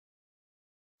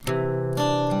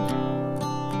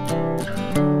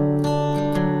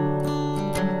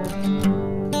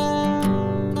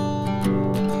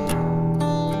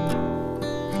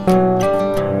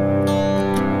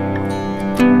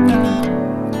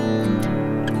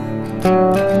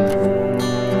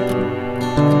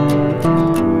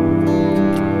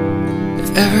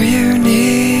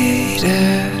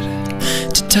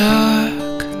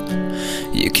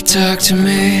talk to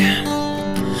me?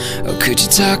 Oh, could you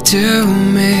talk to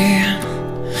me?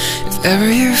 If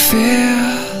ever you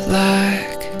feel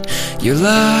like you're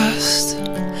lost,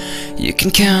 you can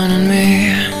count on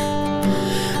me.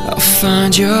 I'll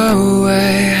find your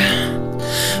way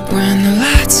when the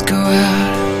lights go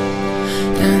out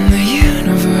in the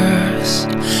universe.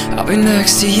 I'll be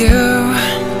next to you,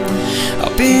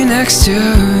 I'll be next to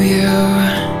you,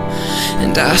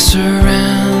 and I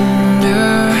surrender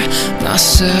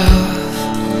myself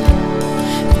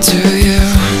to you.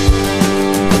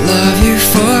 I love you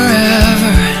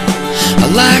forever, I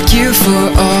like you for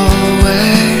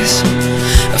always,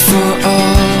 for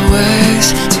always.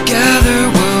 Together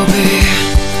we'll be.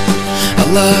 I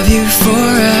love you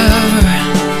forever,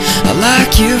 I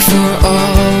like you for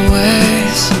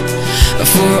always,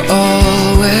 for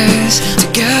always.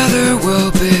 Together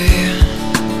we'll be.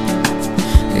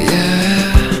 Yeah,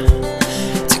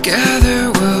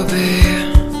 together we'll be.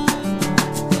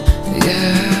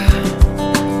 Yeah.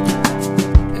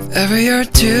 If ever you're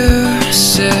too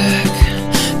sick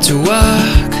to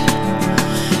walk,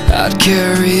 I'd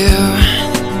carry you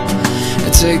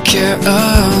and take care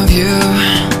of you.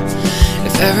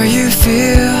 If ever you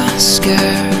feel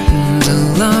scared and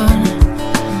alone,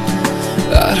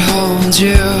 I'd hold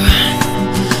you,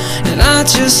 and I'd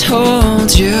just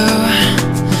hold you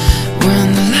when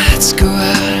the lights go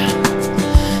out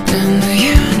in the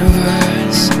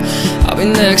universe. I'll be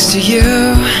next to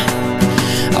you,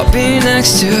 I'll be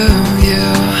next to you,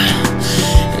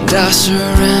 and I'll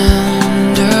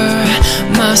surrender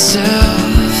myself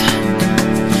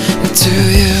to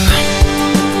you.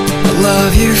 I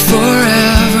love you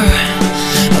forever,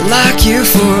 I like you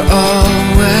for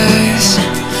always,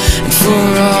 and for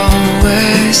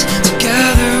always.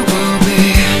 Together we'll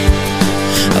be.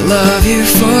 I love you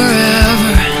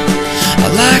forever, I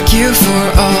like you for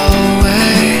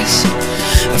always,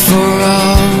 for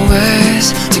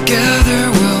always. Together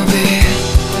we'll be.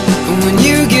 And when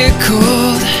you get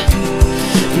cold,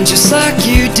 just like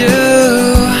you do,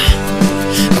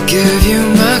 I'll give you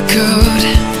my coat,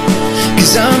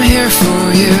 'cause I'm here for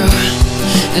you.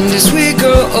 And as we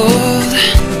grow old,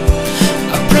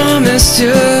 I promise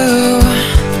to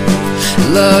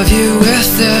love you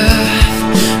with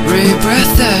every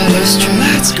breath that is true.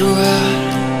 Lights go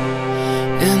out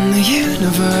in the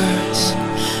universe,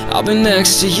 I'll be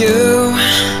next to you,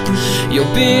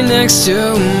 you'll be next to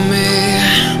me,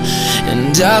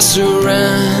 and I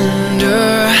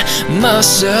surrender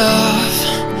myself,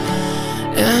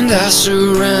 and I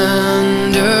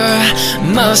surrender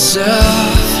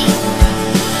myself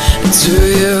to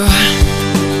you.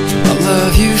 I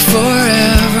love you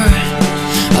forever,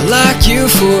 I like you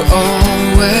for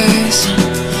always,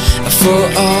 for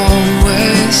always.